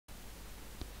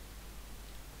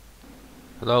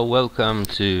Hello, welcome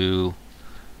to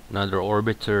another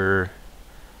orbiter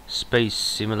space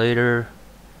simulator.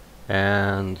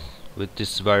 And with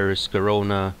this virus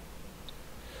corona,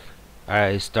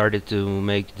 I started to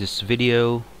make this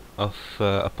video of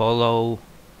Apollo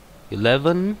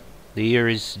 11. The year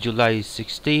is July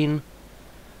 16,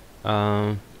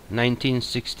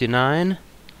 1969,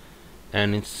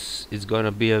 and it's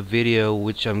gonna be a video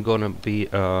which I'm gonna be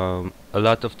a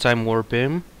lot of time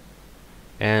warping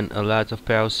and a lot of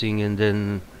pausing and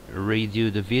then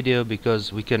redo the video,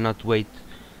 because we cannot wait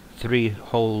 3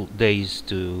 whole days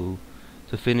to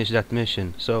finish that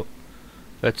mission. So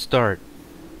let's start.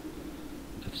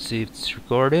 Let's see if it's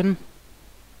recording.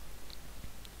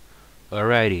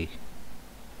 Alrighty.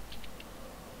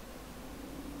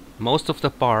 Most of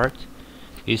the part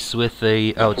is with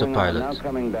the autopilot. Now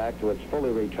coming back to its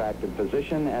fully retracted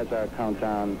position as our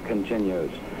countdown continues.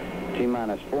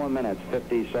 T-minus 4 minutes,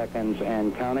 50 seconds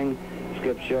and counting.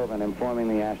 Skip Chauvin informing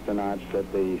the astronauts that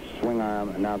the swing arm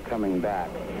are now coming back.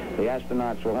 The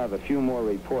astronauts will have a few more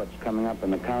reports coming up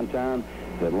in the countdown.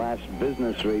 The last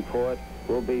business report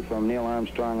will be from Neil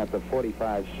Armstrong at the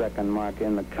 45-second mark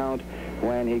in the count,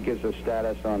 when he gives a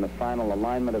status on the final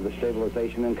alignment of the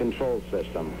stabilization and control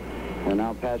system. We're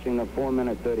now passing the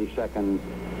 4-minute 30-second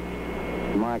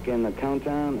mark in the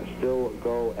countdown. Still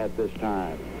go at this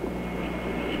time.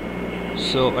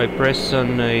 So I press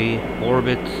on a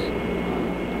orbit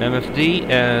MFD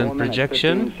and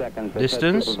projection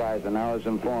distance. Supervisor now has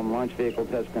informed launch vehicle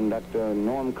test conductor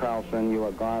Norm Carlson you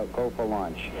are go for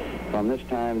launch. From this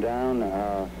time down,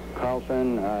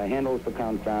 Carlson handles the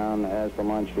countdown as the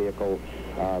launch vehicle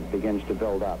begins to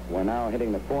build up. We're now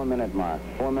hitting the 4-minute mark.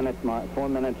 4 minutes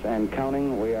and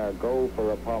counting. We are go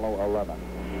for Apollo 11.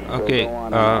 Okay. We'll go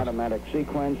on an automatic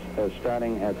sequence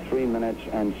starting at 3 minutes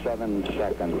and 7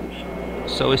 seconds.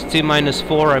 So it's T-minus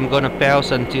 4. I'm gonna pause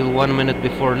until 1 minute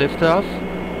before liftoff.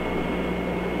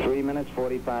 3 minutes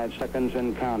 45 seconds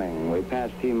and counting. We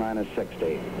passed T-minus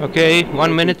 60. Okay,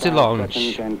 1 minute to launch.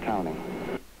 Seconds and counting.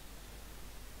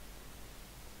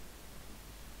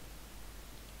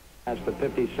 That's the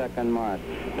 50-second mark.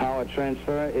 Power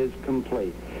transfer is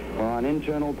complete. We're on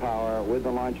internal power with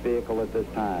the launch vehicle at this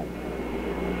time.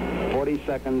 40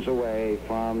 seconds away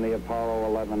from the Apollo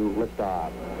 11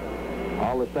 liftoff.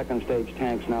 All the second stage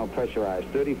tanks now pressurized.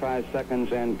 35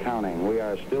 seconds and counting. We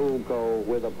are still go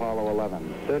with Apollo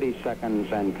 11. 30 seconds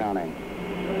and counting.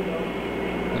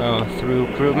 Through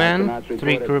crewman.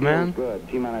 3 crewmen. Good.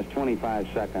 T-minus 25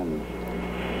 seconds.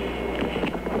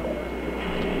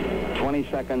 20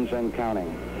 seconds and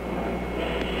counting.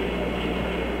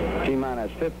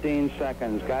 T-minus 15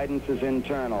 seconds. Guidance is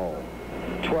internal.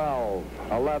 12,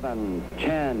 11,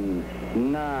 10,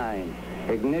 9.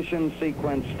 Ignition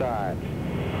sequence starts.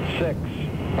 6,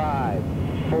 5,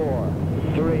 4,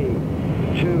 3,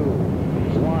 2,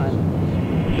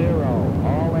 1, 0.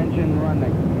 All engine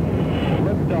running.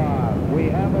 Liftoff. We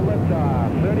have a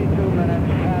liftoff. 32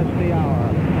 minutes past the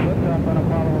hour. Liftoff on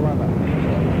Apollo 11.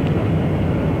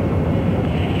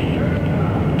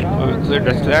 Oh, we cleared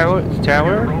the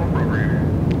tower.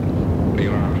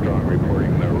 Neil Armstrong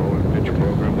reporting the roll and pitch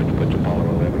program, which puts Apollo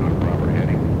 11 on proper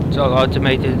heading. It's all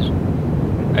automated.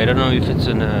 I don't know if it's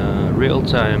in real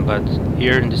time, but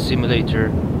here in the simulator,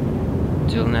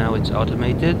 till now it's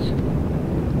automated.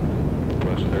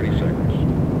 Plus 30 seconds.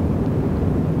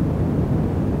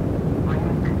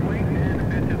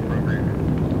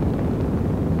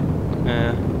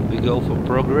 We go for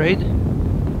prograde.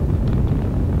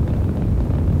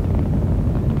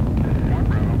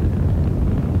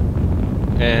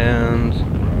 And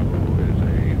Bravo is a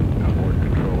abort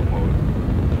control mode.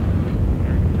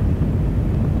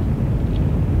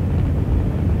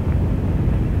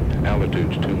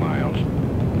 Altitude's 2 miles.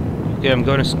 okay, I'm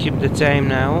gonna skip the time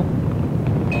now.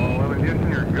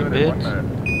 A bit.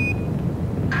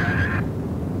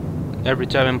 Every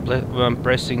time I'm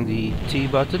pressing the T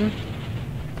button.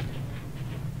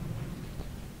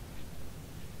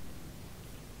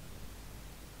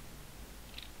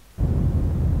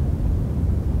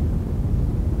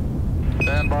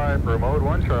 Stand by for mode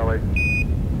 1, Charlie.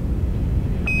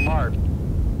 Mark.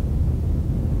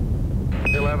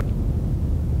 11.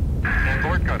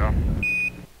 Board cutoff.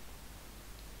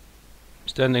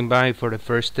 Standing by for the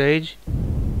first stage.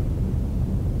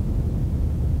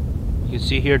 You can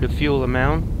see here the fuel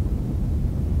amount.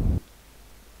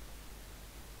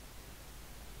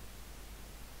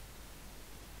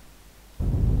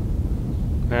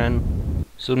 And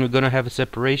soon we're gonna have a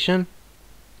separation.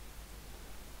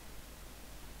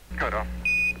 Cutoff.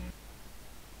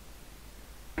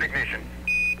 Ignition.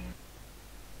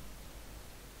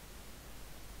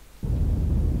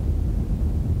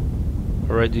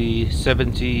 Already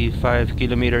 75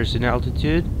 kilometers in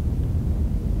altitude.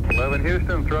 11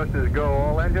 Houston, thrust is go.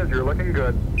 All engines, you're looking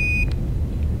good.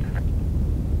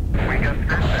 We got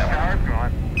skirt step. Tower's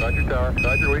gone. Roger, Tower.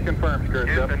 Roger, we confirm skirt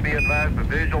step. Houston, be advised the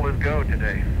visual is go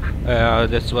today.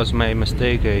 That was my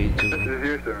mistake, This is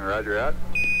Houston. Roger, out.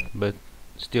 but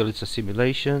still it's a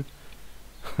simulation.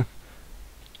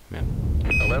 Yeah.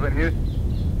 11 Houston.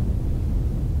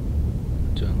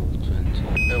 Jungle 20.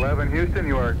 11 Houston,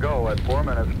 you are go at 4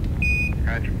 minutes.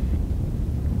 Roger.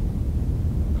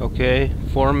 Okay,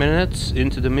 4 minutes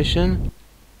into the mission.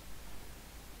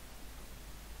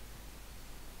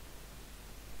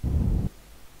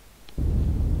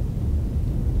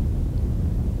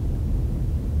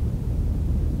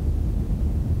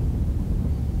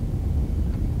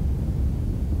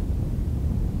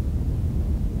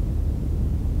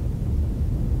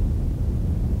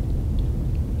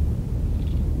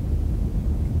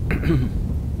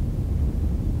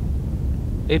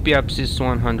 APAPSIS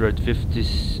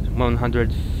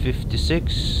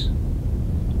 156.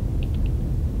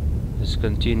 Let's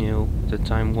continue the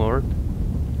time warp.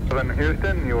 11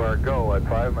 Houston, you are go at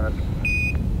 5 minutes.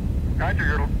 Roger,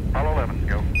 you're Apollo 11,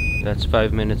 go. That's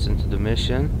 5 minutes into the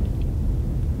mission.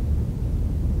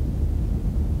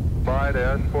 Fly to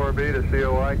S4B to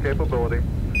COI capability.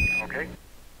 Okay.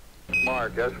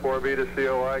 Mark, S4B to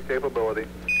COI capability.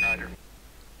 Roger.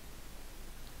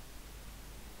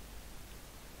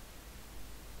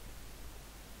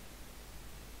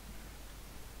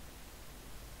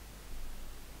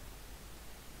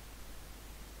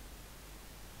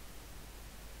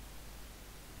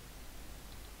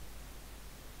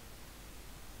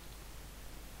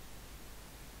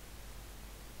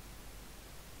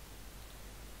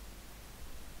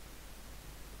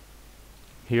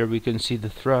 Here we can see the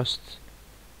thrust,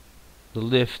 the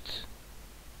lift.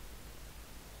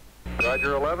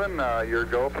 Roger, 11, you're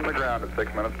go from the ground at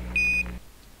 6 minutes.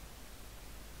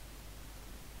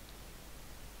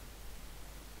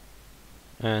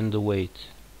 And the weight.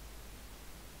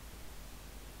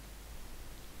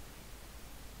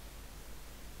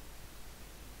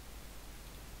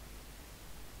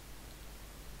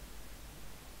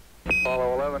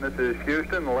 Apollo 11, this is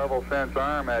Houston, level sense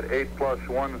arm at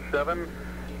 8+17,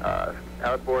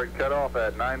 outboard cutoff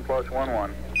at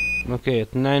 9+11. Okay,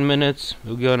 at 9 minutes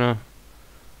we're gonna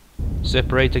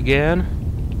separate again.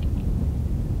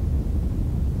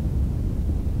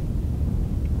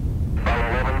 Apollo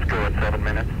 11's go at 7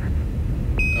 minutes.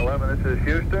 11, this is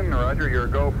Houston, roger, your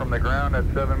go from the ground at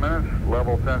 7 minutes,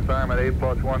 level sense arm at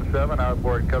 8+17,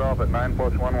 outboard cutoff at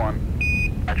 9+11.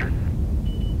 Roger.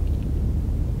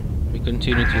 We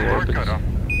continue to Forward orbit. cutoff.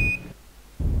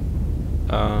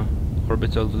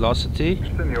 Orbital velocity.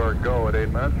 Houston, your go at 8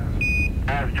 minutes.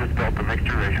 Has just built the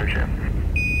mixture ratio shift.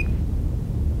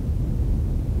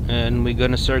 And we're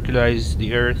gonna circularize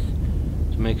the Earth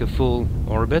to make a full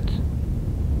orbit.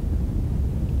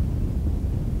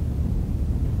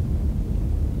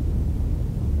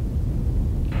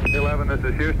 Hey, 11, this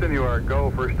is Houston, you are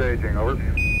go for staging, over.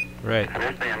 Right.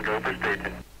 Understand, go for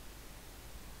staging.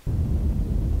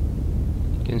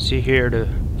 You can see here the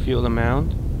fuel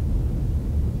amount.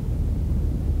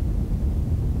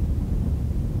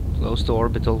 Close to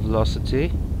orbital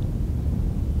velocity.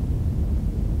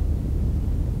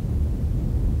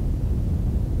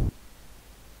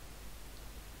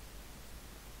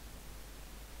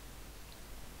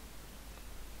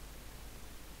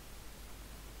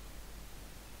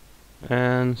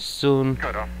 And soon,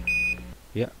 Cutoff.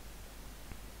 yeah,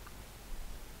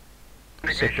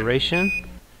 Ignition. separation,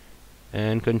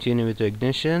 and continue with the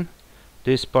ignition.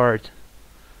 This part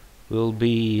will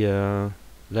be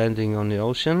landing on the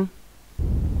ocean,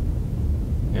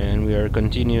 and we are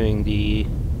continuing the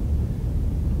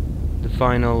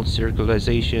final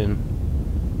circularization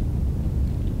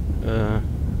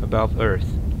above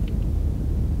Earth.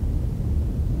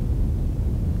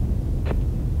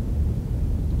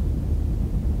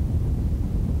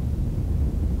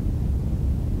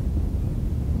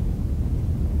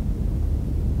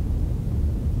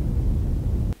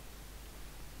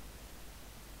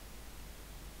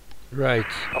 Right.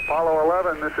 Apollo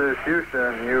 11, this is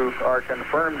Houston, you are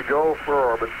confirmed go for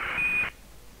orbit.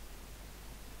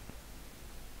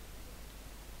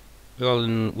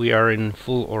 Well, we are in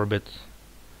full orbit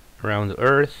around the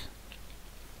Earth,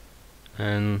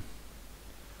 and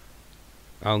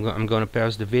I'm gonna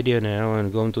pause the video now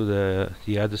and go into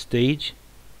the other stage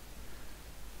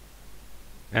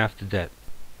after that.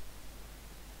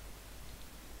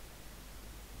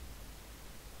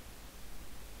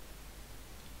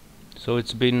 So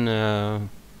it's been now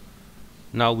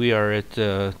we are at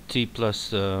T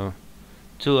plus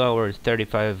 2 hours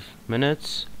 35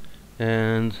 minutes,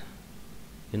 and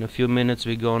in a few minutes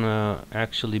we're gonna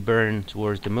actually burn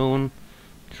towards the moon,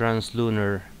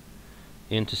 trans-lunar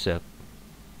intercept.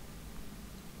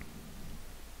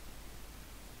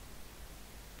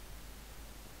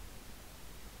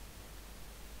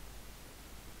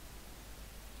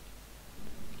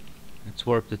 Let's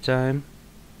warp the time.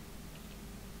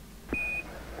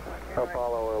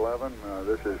 Apollo 11,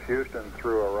 this is Houston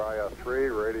through Araya 3,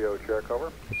 radio check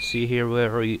over. Let's see here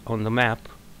where are we on the map.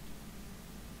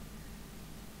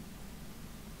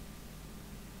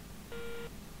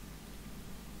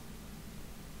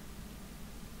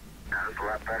 That's a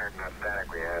lot better than the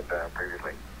static we had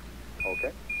previously.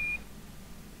 Okay.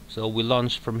 So we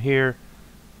launched from here.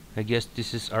 I guess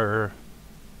this is our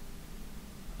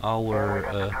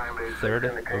third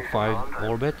or 5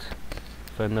 orbit,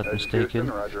 if I'm not mistaken. Houston,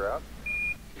 roger out.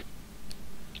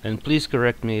 And please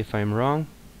correct me if I'm wrong.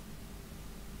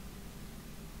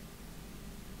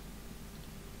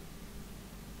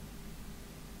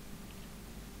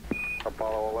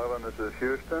 Apollo 11, this is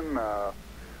Houston.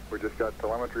 We just got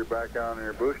telemetry back on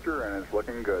your booster and it's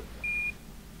looking good.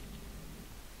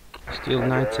 Still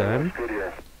nighttime.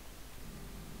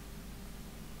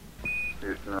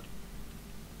 Houston.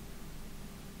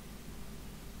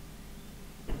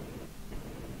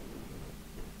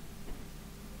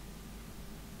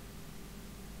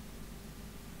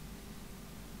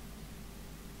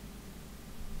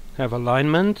 Have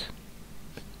alignment,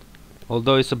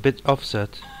 although it's a bit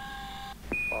offset.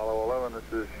 Apollo 11, this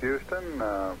is Houston.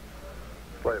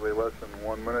 Slightly less than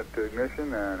 1 minute to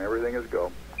ignition and everything is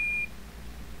go.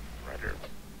 Roger.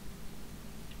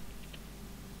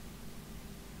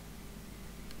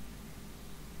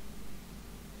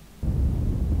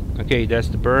 Okay, that's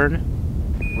the burn.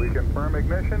 We confirm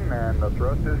ignition and the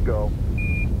thrust is go.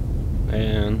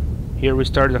 And here we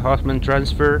start the Hoffman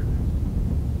transfer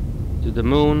to the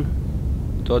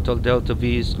moon. Total delta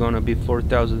V is gonna be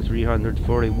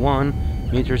 4,341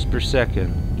 meters per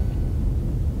second.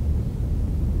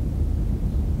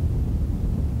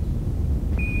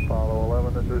 Apollo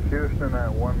 11, this is Houston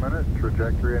at 1 minute.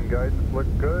 Trajectory and guidance look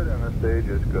good and the stage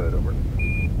is good. Over.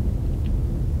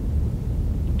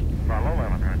 Apollo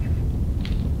 11, roger.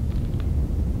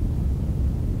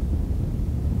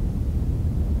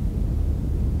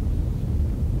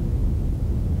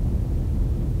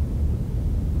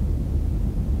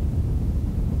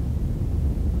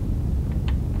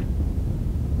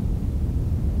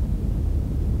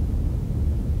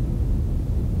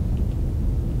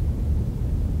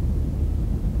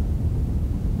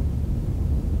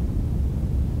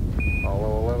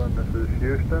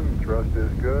 Houston, thrust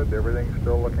is good, everything's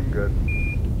still looking good.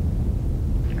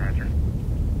 Roger.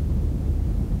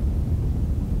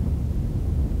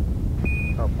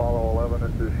 Apollo 11,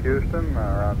 this is Houston,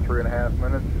 around 3.5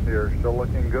 minutes, you're still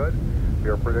looking good.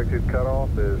 Your predicted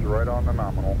cutoff is right on the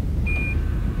nominal.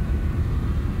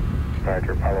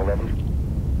 Roger, Apollo 11.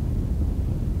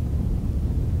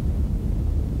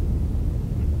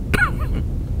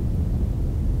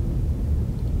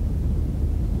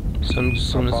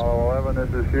 Apollo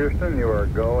 11, this is Houston. You are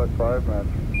go at 5 minutes.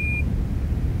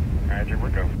 Roger, we're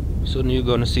go. Soon you're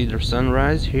gonna see the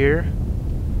sunrise here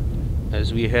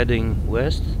as we're heading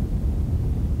west.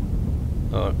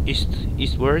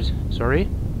 Eastwards, sorry.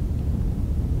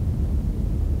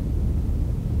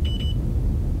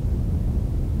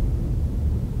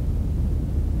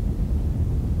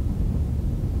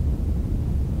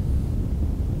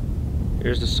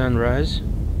 Here's the sunrise.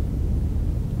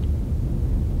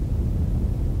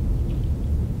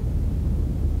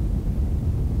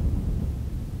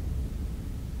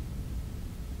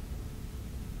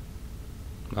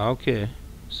 Okay,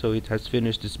 so it has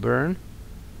finished its burn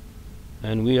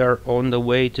and we are on the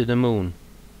way to the moon.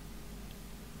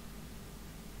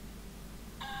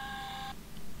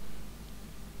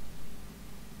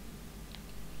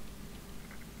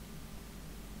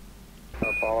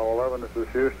 Apollo 11, this is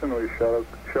Houston. We show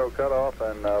cutoff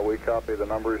and we copy the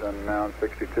numbers in noun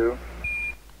 62.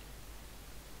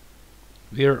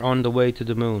 We are on the way to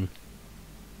the moon.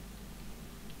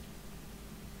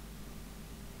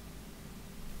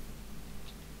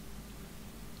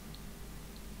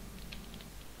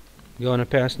 Gonna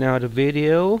pass now the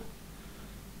video.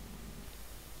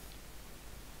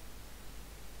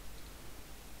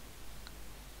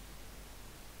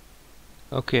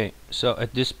 Okay, so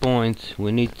at this point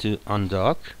we need to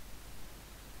undock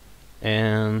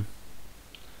and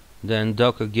then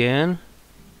dock again.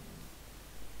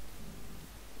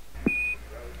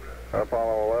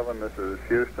 Apollo 11, this is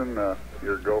Houston.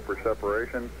 Your go for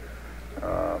separation.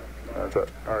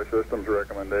 Our system's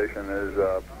recommendation is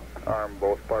arm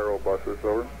both spiral buses,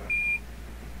 over.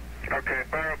 Okay,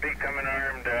 spiral B coming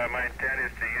armed. My intent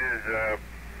is to use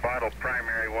bottle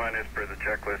primary one as per the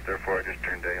checklist, therefore I just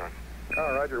turned day on.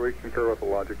 Roger, we concur with the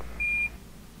logic.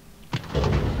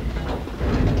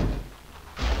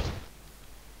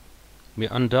 We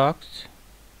undocked.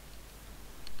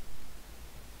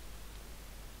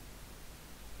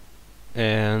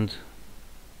 And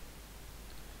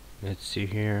let's see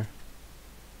here.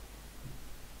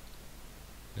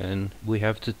 And we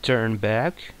have to turn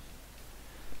back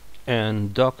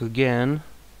and dock again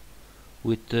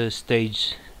with the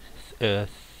stage step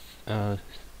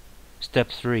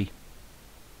 3.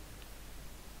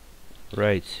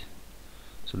 Right,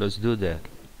 so let's do that.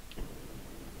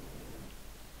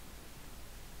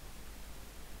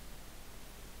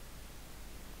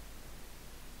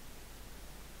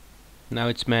 Now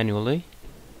it's manually.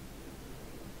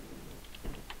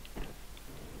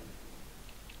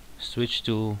 Switch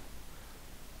to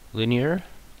linear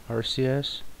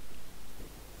RCS,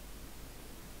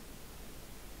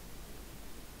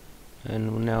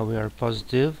 and now we are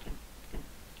positive.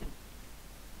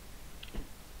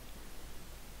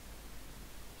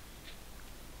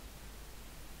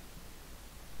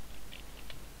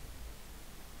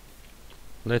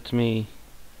 Let me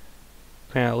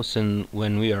pause, and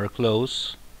when we are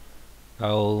close,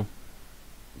 I'll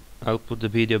put the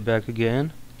video back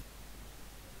again.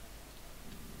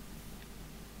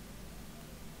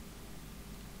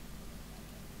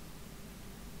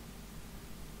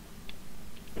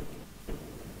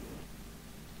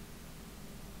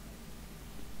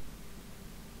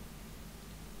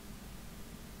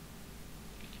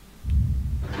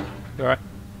 Alright,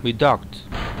 we docked.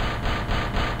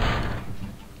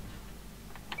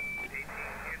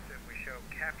 We show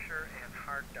capture and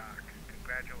hard dock.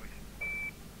 Congratulations.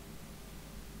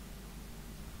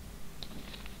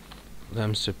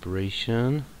 Lamp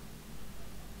separation.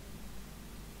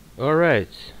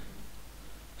 Alright,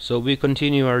 so we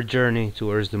continue our journey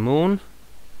towards the moon.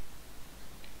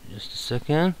 Just a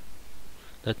second,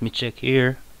 let me check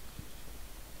here.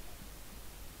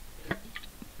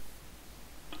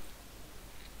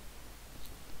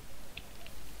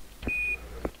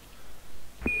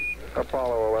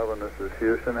 Apollo 11, this is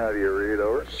Houston. How do you read,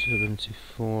 over?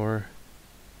 74.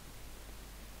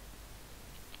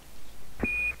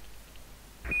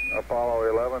 Apollo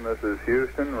 11, this is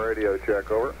Houston. Radio check,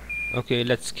 over. Okay,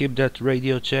 let's skip that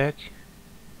radio check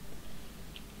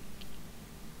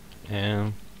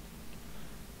and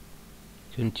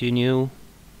continue.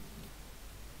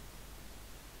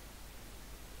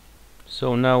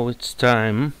 So now it's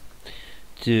time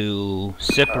to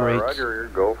separate Roger,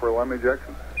 go for LEM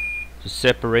ejection.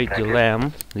 the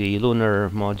LAM, the lunar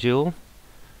module,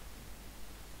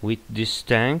 with this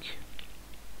tank.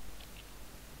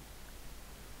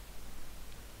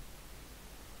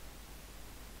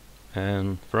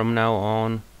 And from now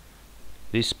on,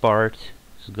 this part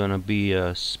is gonna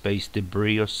be space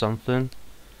debris or something,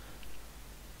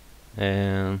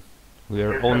 and we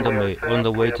are on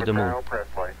the way to the moon.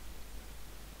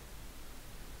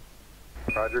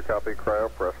 Roger, copy. Cryo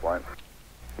press line.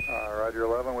 Roger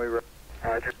 11, we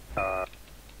Roger.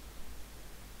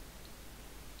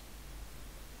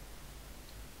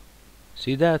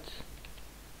 See that?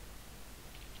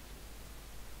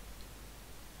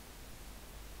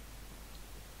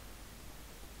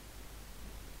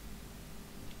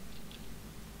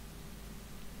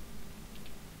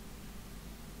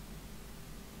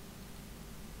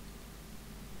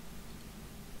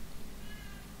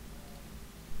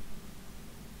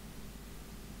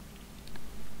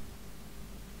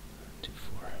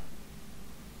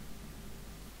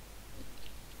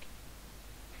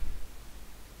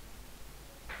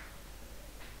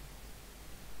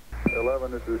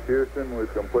 This is Houston.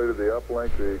 We've completed the uplink.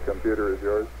 The computer is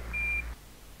yours.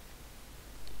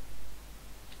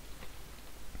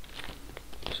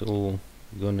 So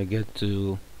we're gonna get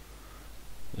to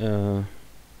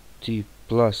T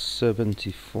plus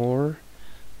 74,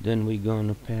 then we're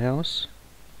gonna pass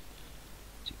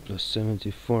T plus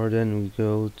 74, then we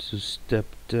go to step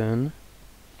 10.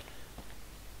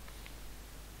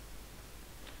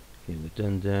 Okay, we've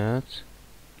done that.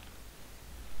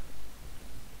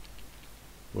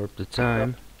 Warp the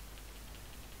time.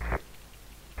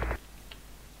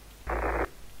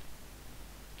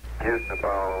 Houston,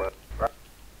 Apollo 11.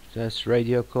 That's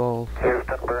radio call.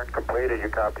 Houston, burn complete. Are you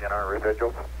copying our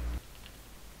residuals?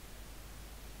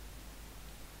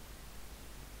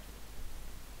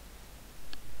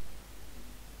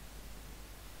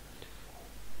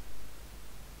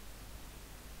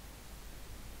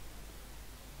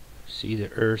 See,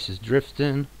 the Earth is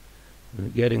drifting. We're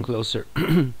getting closer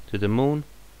to the moon.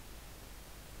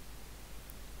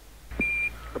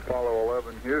 Apollo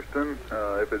 11 Houston,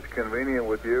 if it's convenient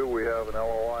with you, we have an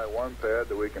LOI 1 pad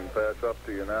that we can pass up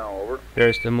to you now. Over.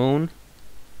 There's the moon.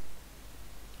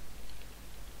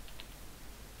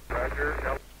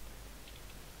 Roger.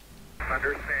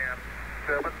 Understand.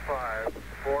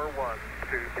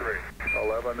 754123.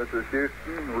 11, this is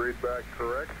Houston. Read back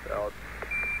correct. Out.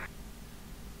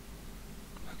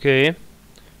 Okay,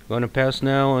 gonna pass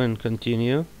now and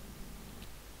continue.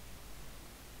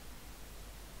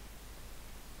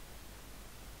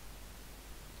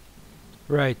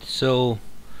 Right, so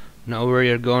now we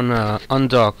are gonna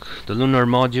undock the lunar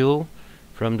module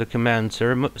from the command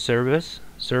server.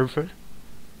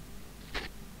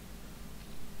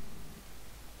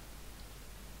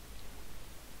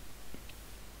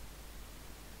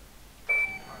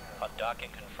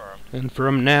 Undocking confirmed. And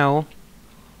from now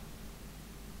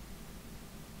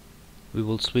we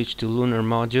will switch to lunar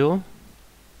module,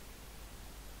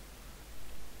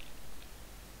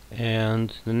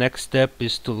 and the next step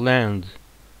is to land.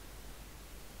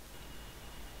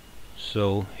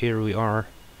 So here we are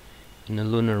in the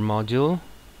lunar module,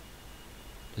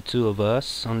 the two of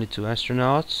us, only 2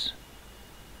 astronauts.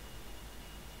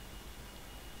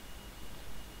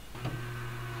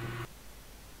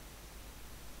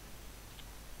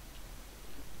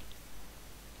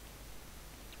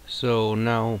 So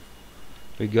now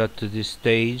we got to this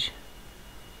stage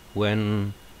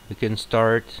when we can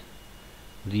start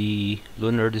the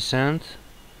lunar descent,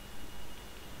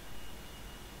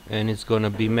 and it's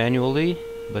gonna be manually,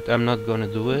 but I'm not gonna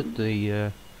do it.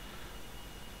 The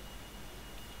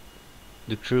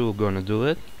crew are gonna do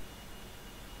it.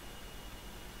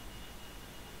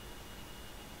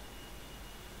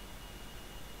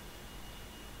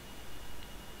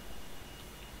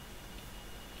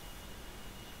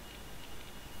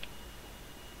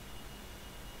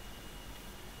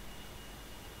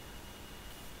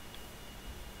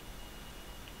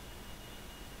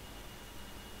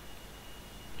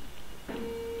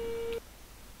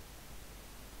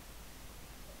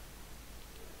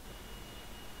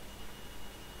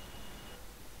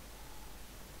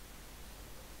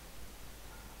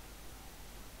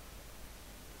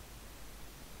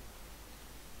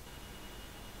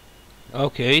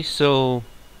 Okay, so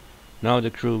now the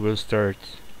crew will start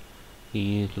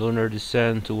the lunar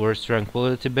descent towards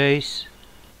Tranquility Base,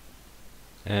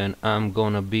 and I'm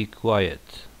gonna be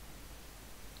quiet.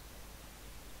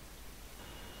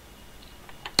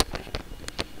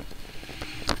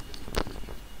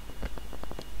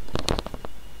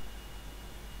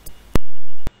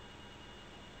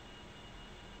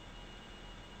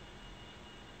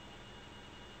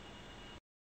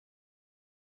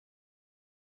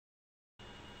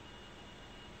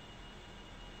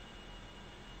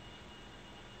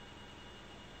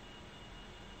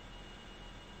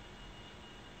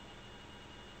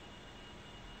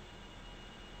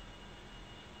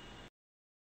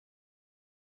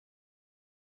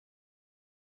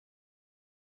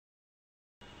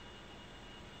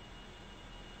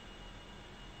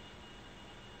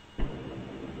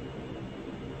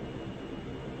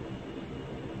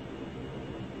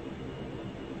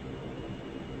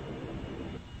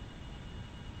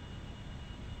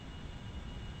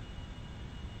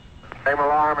 Same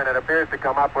alarm, and it appears to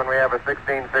come up when we have a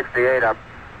 1668 up.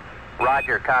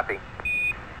 Roger, copy.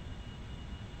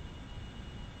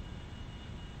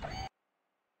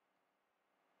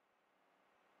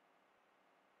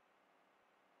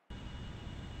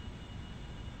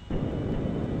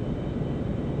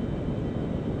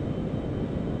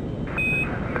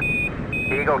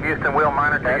 Eagle, Houston, we'll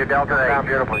monitor your Delta 8.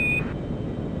 Beautifully.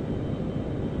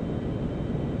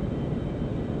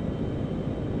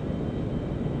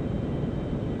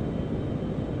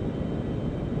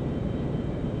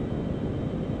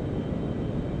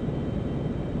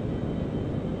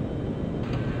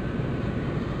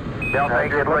 Delta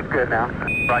H should look good now.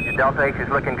 Roger, Delta H is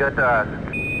looking good to us.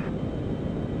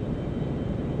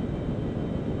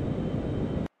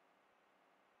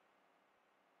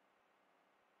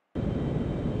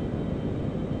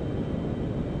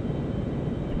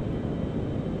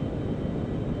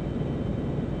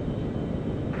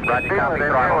 Roger, copy,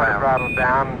 throttle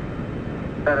down.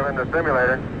 Set him in the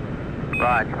simulator.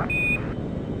 Roger.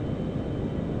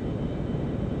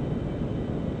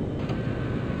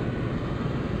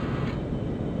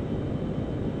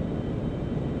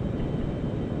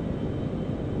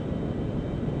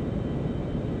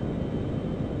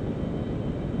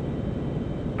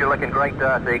 You're looking great to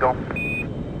us, Eagle.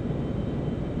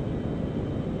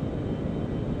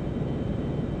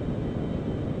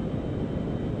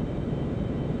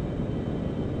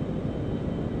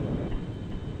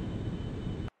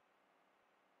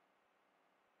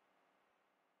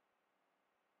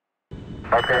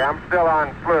 Okay, I'm still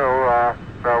on flu,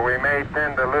 so we may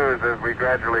tend to lose as we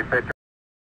gradually pitch.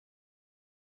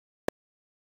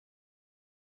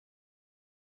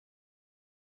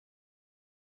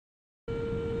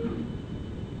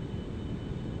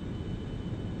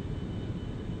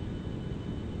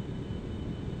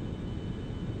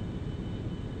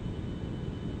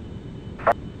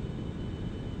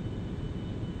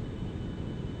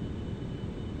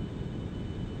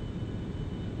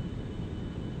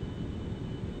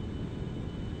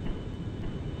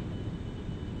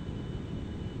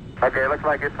 Okay, looks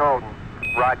like it's holding.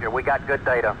 Roger, we got good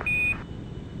data.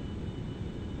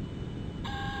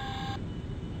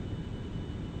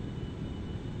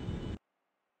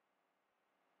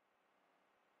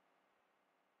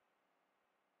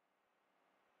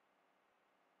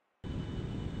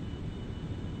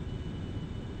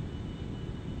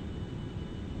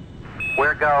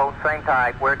 We're go, same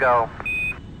type, we're go.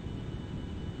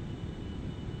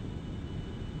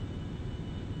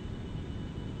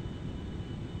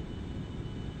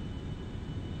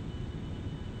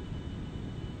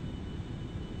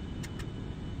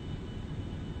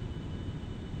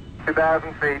 Two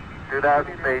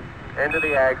thousand feet, into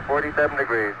the ag, 47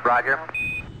 degrees. Roger.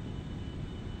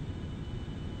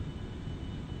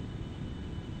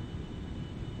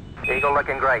 Eagle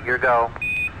looking great, your go.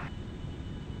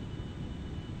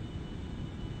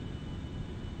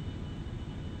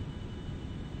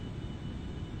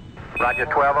 Roger,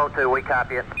 1202, we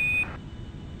copy it.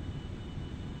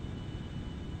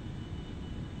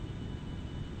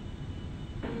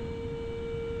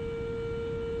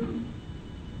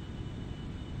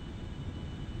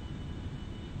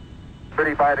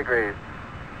 $35 degrees.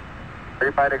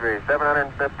 35 degrees,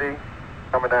 750,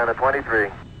 coming down to 23.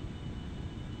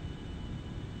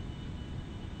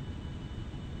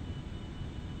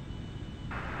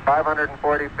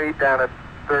 $540 feet down at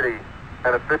 30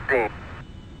 and at 15.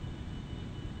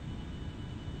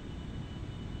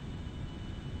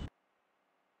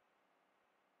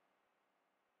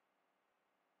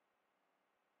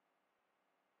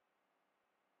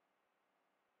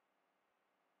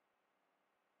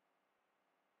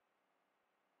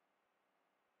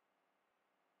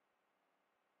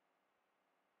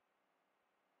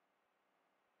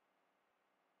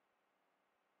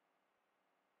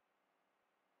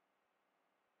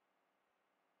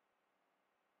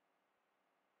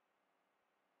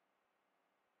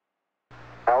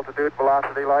 Altitude,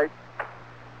 velocity light,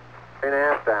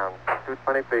 3.5 down,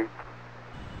 220 feet.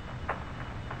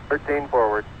 13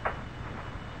 forward.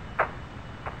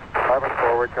 11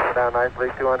 forward, coming down nicely,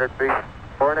 200 feet.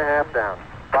 4.5 down,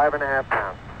 5.5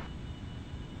 down.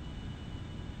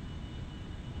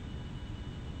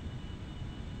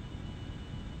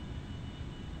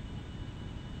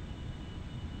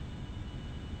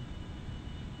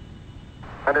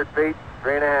 Hundred feet,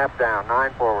 3.5 down,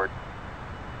 9 forward.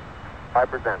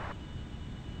 5%.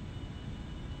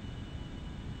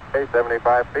 Okay,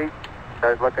 75 feet.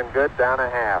 Car's looking good, down a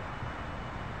half.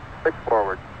 6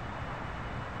 forward.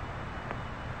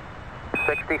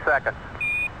 60 seconds.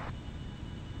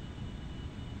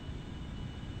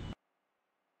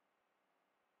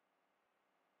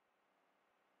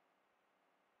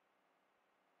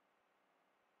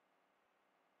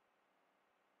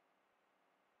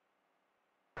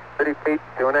 Thirty feet,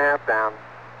 2.5 down.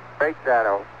 Straight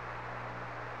shadow.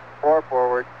 4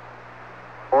 forward.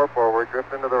 4 forward,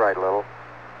 drift into the right a little.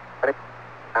 20,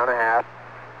 down a half.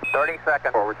 30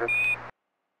 seconds. Forward, just.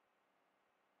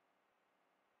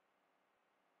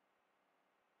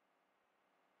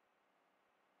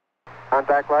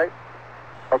 Contact light.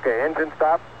 Okay, engine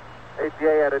stop.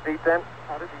 ATA at a descent.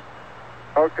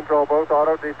 Mode control both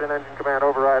auto, descent engine command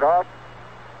override off.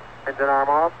 Engine arm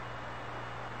off.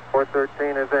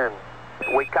 413 is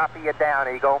in. We copy you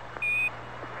down, Eagle.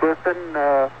 Houston,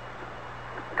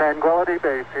 Tranquility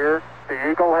Base here.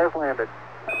 The Eagle has landed.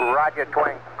 Roger,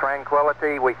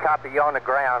 Tranquility. We copy you on the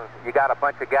ground. You got a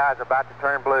bunch of guys about to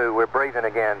turn blue. We're breathing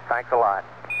again. Thanks a lot.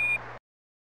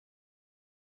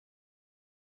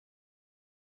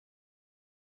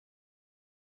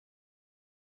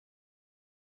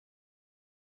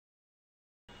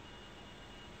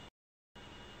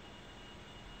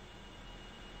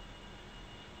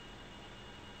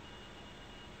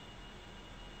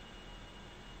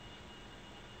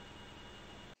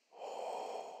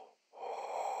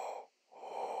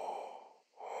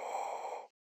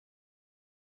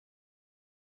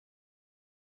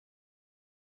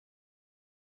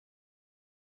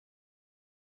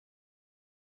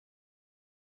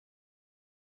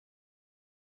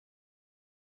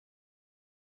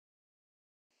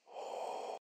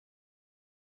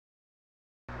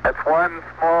 That's one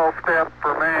small step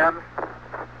for man,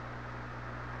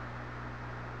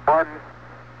 one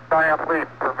giant leap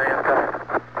for mankind.